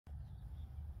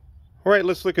All right,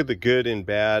 let's look at the good and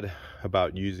bad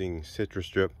about using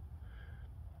Citristrip.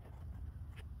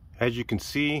 As you can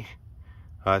see,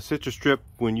 Citristrip,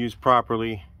 when used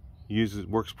properly,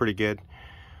 works pretty good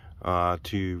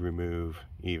to remove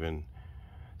even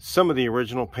some of the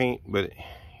original paint, but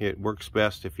it works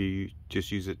best if you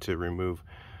just use it to remove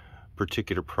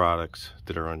particular products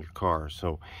that are on your car.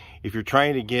 So if you're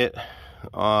trying to get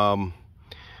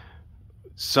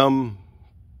some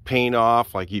paint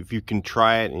off, like if you can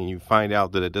try it and you find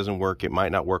out that it doesn't work, it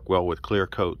might not work well with clear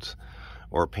coats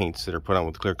or paints that are put on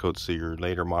with clear coats. So your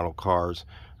later model cars,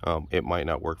 it might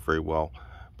not work very well.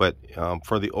 But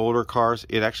for the older cars,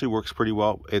 it actually works pretty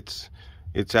well. It's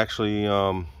actually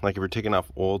like if you're taking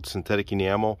off old synthetic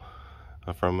enamel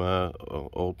from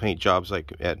old paint jobs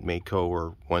like at Mako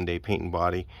or One Day Paint and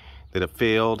Body that have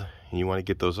failed, and you want to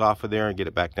get those off of there and get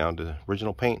it back down to the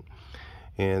original paint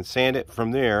and sand it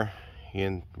from there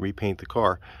and repaint the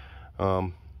car.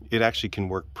 It actually can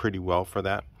work pretty well for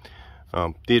that.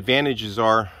 The advantages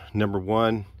are, number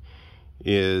one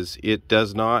is it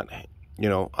does not,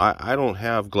 I don't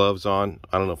have gloves on.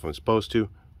 I don't know if I'm supposed to,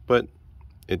 but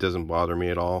it doesn't bother me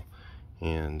at all.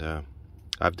 And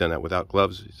I've done that without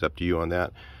gloves. It's up to you on that.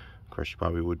 Of course, you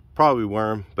probably would wear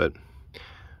them, but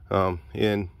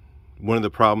and one of the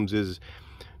problems is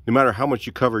no matter how much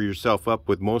you cover yourself up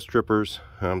with most strippers,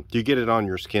 you get it on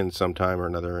your skin sometime or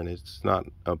another, and it's not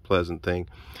a pleasant thing.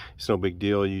 It's no big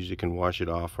deal. You usually can wash it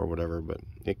off or whatever, but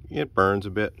it burns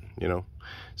a bit,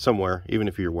 somewhere. Even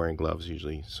if you're wearing gloves,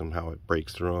 usually somehow it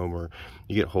breaks through them, or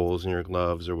you get holes in your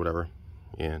gloves or whatever.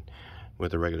 And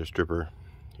with a regular stripper,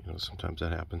 sometimes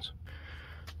that happens.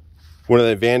 One of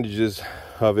the advantages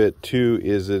of it too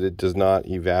is that it does not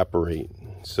evaporate.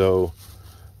 So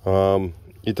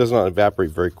it does not evaporate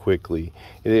very quickly.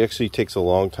 It actually takes a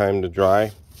long time to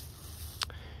dry.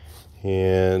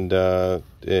 And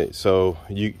so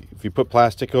if you put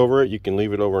plastic over it, you can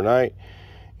leave it overnight,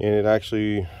 and it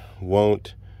actually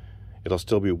won't. It'll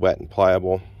still be wet and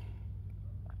pliable.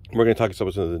 We're going to talk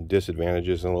about some of the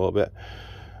disadvantages in a little bit.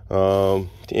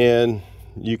 And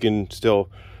you can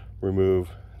still remove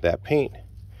that paint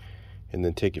and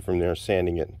then take it from there,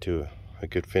 sanding it to a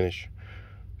good finish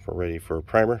ready for a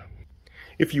primer.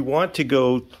 If you want to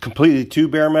go completely to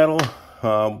bare metal,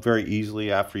 very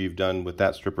easily after you've done with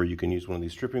that stripper, you can use one of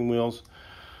these stripping wheels.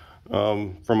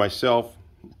 For myself,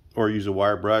 or use a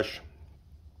wire brush.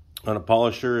 On a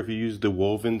polisher, if you use the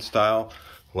woven style,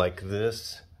 like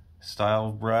this style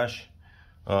of brush,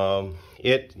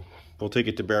 it will take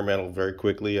it to bare metal very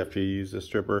quickly after you use the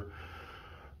stripper.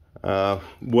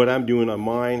 What I'm doing on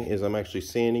mine is I'm actually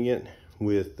sanding it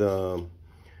with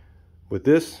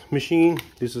this machine.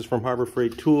 This is from Harbor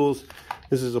Freight Tools.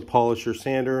 This is a polisher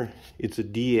sander. It's a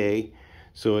DA,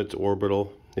 so it's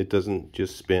orbital. It doesn't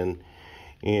just spin,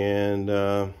 and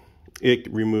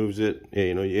it removes it.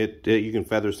 You can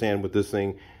feather sand with this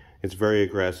thing. It's very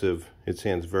aggressive. It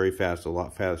sands very fast, a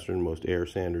lot faster than most air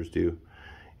sanders do,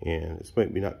 and it's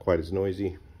maybe not quite as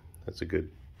noisy. That's a good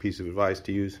piece of advice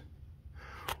to use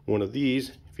one of these.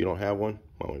 If you don't have one,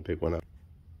 I want to pick one up.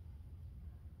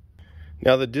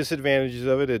 Now the disadvantages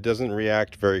of it, it doesn't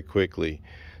react very quickly.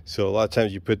 So a lot of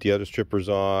times you put the other strippers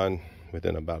on,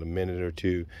 within about a minute or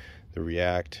two, they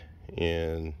react,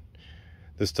 and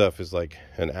this stuff is like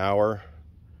an hour,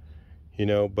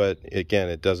 but again,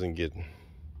 it doesn't get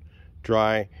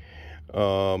dry.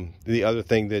 The other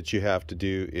thing that you have to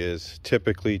do is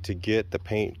typically to get the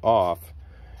paint off,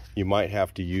 you might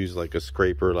have to use like a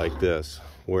scraper like this,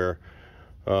 where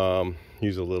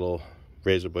use a little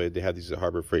razor blade. They have these at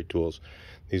Harbor Freight Tools.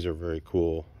 These are very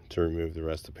cool to remove the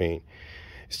rest of the paint.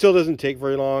 It still doesn't take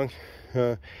very long.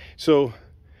 So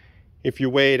if you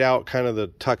weigh it out, kind of the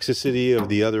toxicity of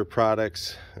the other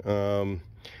products,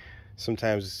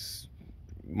 sometimes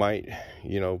might,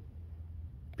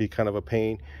 be kind of a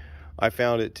pain. I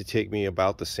found it to take me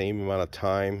about the same amount of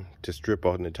time to strip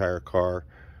out an entire car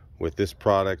with this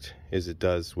product as it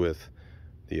does with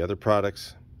the other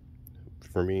products.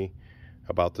 For me,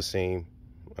 about the same.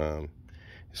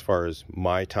 As far as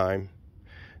my time,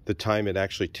 the time it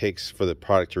actually takes for the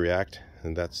product to react,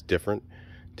 and that's different.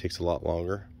 It takes a lot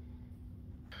longer.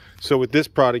 So with this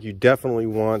product, you definitely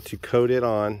want to coat it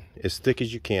on as thick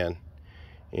as you can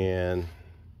and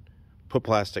put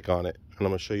plastic on it. And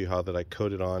I'm going to show you how that I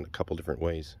coat it on a couple different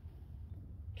ways.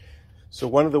 So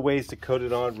one of the ways to coat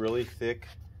it on really thick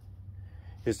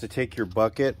is to take your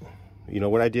bucket.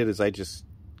 What I did is I just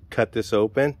cut this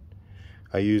open.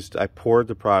 I poured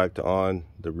the product on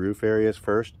the roof areas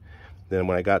first. Then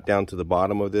when I got down to the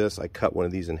bottom of this, I cut one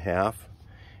of these in half,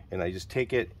 and I just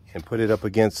take it and put it up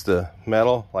against the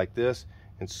metal like this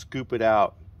and scoop it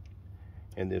out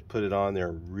and then put it on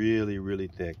there really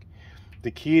thick.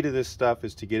 The key to this stuff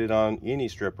is to get it on any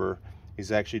stripper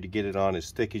is actually to get it on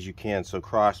as thick as you can. So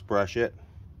cross brush it,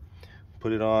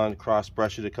 put it on, cross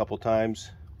brush it a couple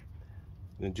times,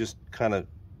 and just kind of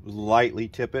lightly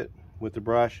tip it with the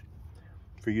brush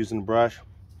for using the brush.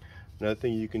 Another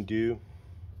thing you can do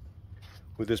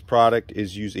with this product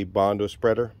is use a Bondo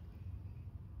spreader.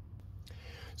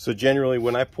 So generally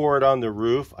when I pour it on the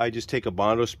roof, I just take a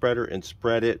Bondo spreader and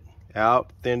spread it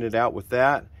out, thin it out with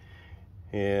that.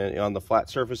 And on the flat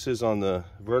surfaces, on the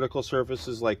vertical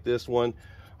surfaces like this one,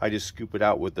 I just scoop it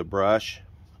out with the brush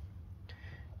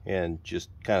and just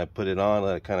kind of put it on,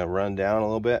 let it kind of run down a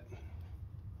little bit,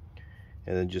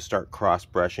 and then just start cross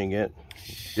brushing it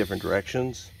different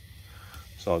directions.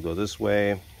 So I'll go this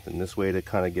way and this way to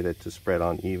kind of get it to spread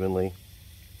on evenly.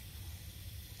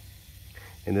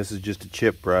 And this is just a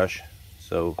chip brush,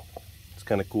 so it's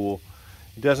kind of cool.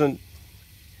 It doesn't.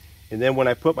 And then when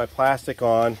I put my plastic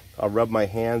on, I'll rub my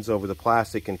hands over the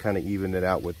plastic and kind of even it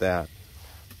out with that.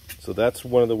 So that's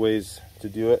one of the ways to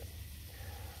do it.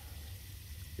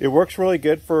 It works really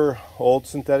good for old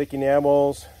synthetic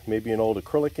enamels, maybe an old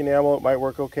acrylic enamel it might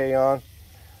work okay on.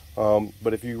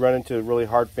 But if you run into really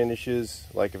hard finishes,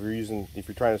 like if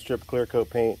you're trying to strip clear coat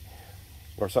paint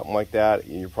or something like that,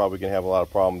 you're probably going to have a lot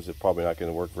of problems. It's probably not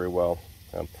going to work very well.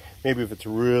 Maybe if it's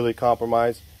really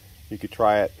compromised, you could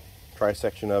try a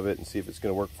section of it and see if it's going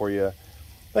to work for you.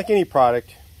 Like any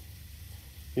product,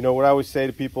 you know what I always say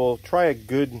to people, try a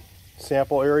good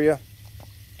sample area,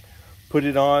 put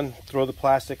it on, throw the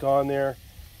plastic on there,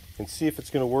 and see if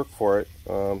it's going to work for it.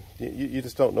 You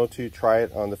just don't know till you try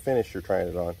it on the finish you're trying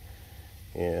it on.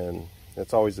 And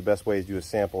that's always the best way to do a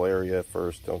sample area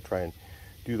first. Don't try and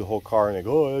do the whole car and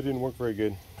go, oh, that didn't work very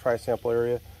good. Try a sample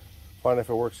area, find if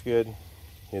it works good,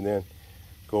 and then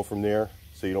go from there,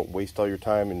 so you don't waste all your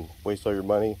time and waste all your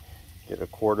money. Get a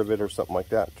quart of it or something like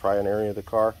that. Try an area of the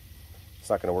car. It's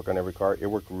not going to work on every car. It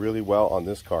worked really well on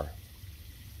this car.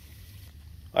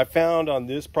 I found on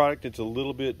this product it's a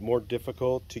little bit more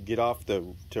difficult to get off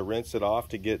to rinse it off,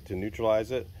 to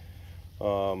neutralize it.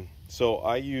 So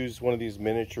I use one of these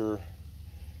miniature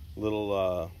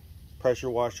little pressure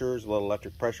washers, a little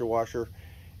electric pressure washer,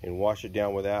 and wash it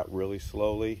down with that really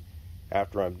slowly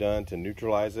after I'm done to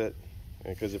neutralize it.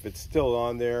 Because if it's still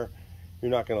on there, you're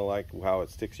not going to like how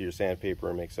it sticks to your sandpaper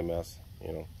and makes a mess.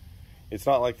 You know, it's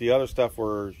not like the other stuff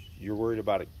where you're worried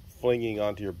about it flinging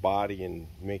onto your body and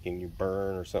making you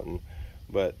burn or something.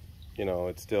 But you know,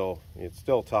 it's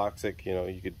still toxic. You know,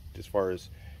 you could, as far as,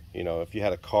 you know, if you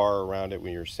had a car around it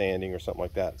when you're sanding or something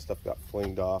like that, stuff got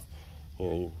flinged off, you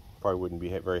know, you probably wouldn't be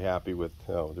very happy with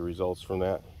the results from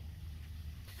that.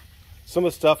 Some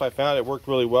of the stuff I found it worked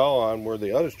really well on where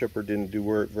the other stripper didn't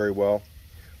do very well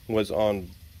was on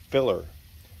filler.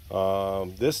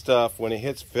 This stuff, when it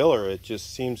hits filler, it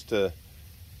just seems to,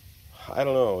 I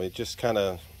don't know, it just kind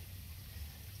of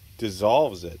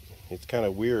dissolves it. It's kind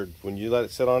of weird. When you let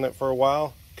it sit on it for a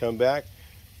while, come back,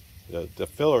 the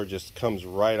filler just comes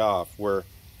right off. Where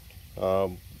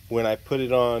when I put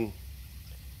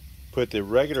the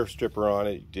regular stripper on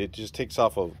it, it just takes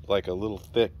off like a little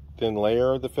thin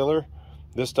layer of the filler.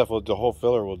 This stuff, the whole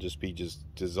filler will just be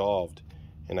dissolved,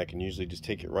 and I can usually just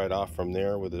take it right off from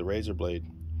there with a razor blade.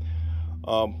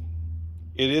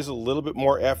 It is a little bit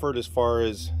more effort as far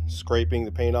as scraping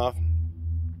the paint off.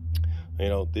 You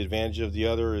know, the advantage of the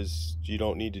other is you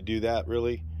don't need to do that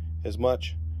really as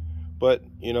much. But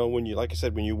you know, when you, like I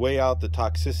said, when you weigh out the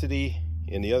toxicity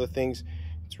and the other things,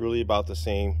 it's really about the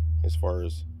same as far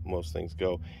as most things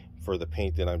go for the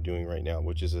paint that I'm doing right now,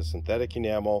 which is a synthetic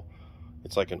enamel.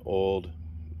 It's like an old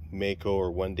Mako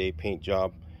or One Day paint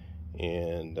job,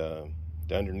 and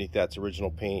underneath that's original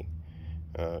paint.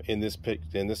 And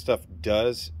this stuff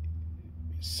does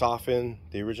soften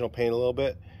the original paint a little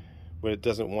bit, but it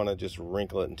doesn't want to just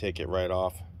wrinkle it and take it right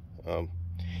off.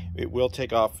 It will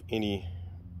take off any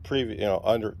previous, you know,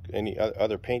 under any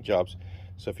other paint jobs.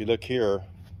 So if you look here,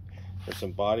 there's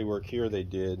some body work here they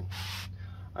did.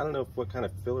 I don't know what kind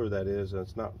of filler that is.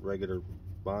 It's not regular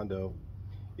Bondo.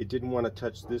 It didn't want to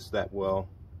touch this that well,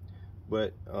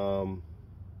 but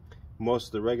most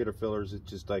of the regular fillers, it's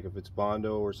just like if it's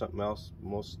Bondo or something else,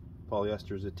 most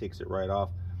polyesters, it takes it right off.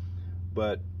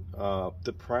 But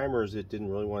the primers, it didn't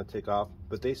really want to take off,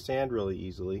 but they sand really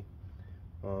easily.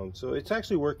 So it's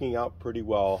actually working out pretty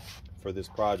well for this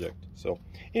project. So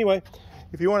anyway,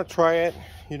 if you want to try it,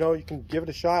 you know, you can give it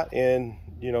a shot. And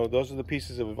you know, those are the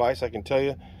pieces of advice I can tell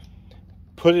you.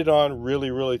 Put it on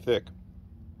really thick.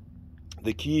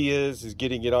 The key is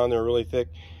getting it on there really thick.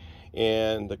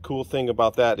 And the cool thing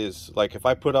about that is, like, if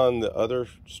I put on the other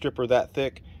stripper that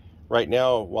thick right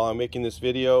now while I'm making this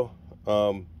video,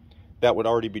 that would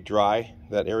already be dry,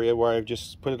 that area where I've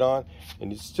just put it on,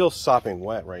 and it's still sopping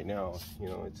wet right now. You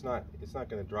know, it's not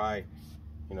going to dry.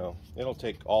 You know, it'll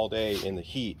take all day in the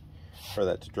heat for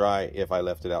that to dry if I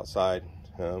left it outside,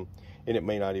 and it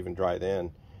may not even dry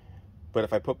then. But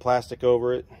if I put plastic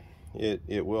over it,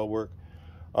 it will work.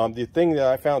 The thing that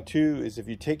I found too is if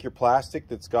you take your plastic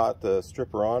that's got the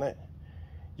stripper on it,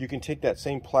 you can take that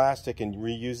same plastic and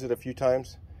reuse it a few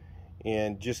times,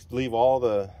 and just leave all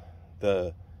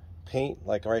the paint,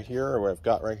 like right here, or what I've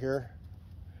got right here.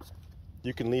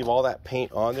 You can leave all that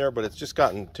paint on there, but it's just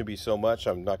gotten to be so much,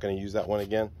 I'm not going to use that one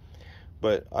again.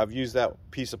 But I've used that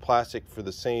piece of plastic for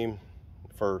the same,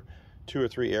 for 2 or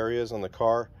 3 areas on the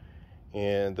car,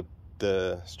 and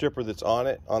the stripper that's on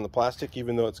it, on the plastic,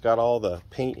 even though it's got all the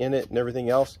paint in it and everything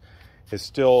else, is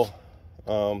still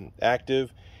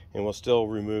active and will still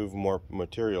remove more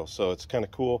material. So it's kind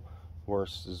of cool.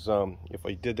 Versus if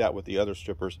I did that with the other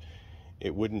strippers,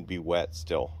 it wouldn't be wet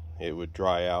still. It would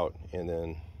dry out and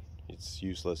then it's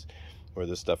useless, where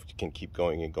this stuff can keep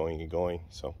going and going and going.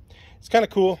 So it's kind of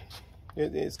cool.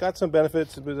 It's got some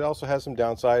benefits, but it also has some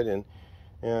downside. And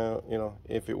you know,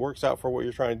 if it works out for what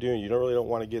you're trying to do and you don't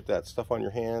want to get that stuff on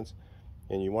your hands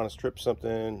and you want to strip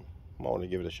something, I want to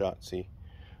give it a shot and see.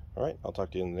 All right, I'll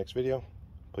talk to you in the next video.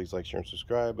 Please like, share, and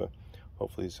subscribe.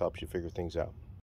 Hopefully this helps you figure things out.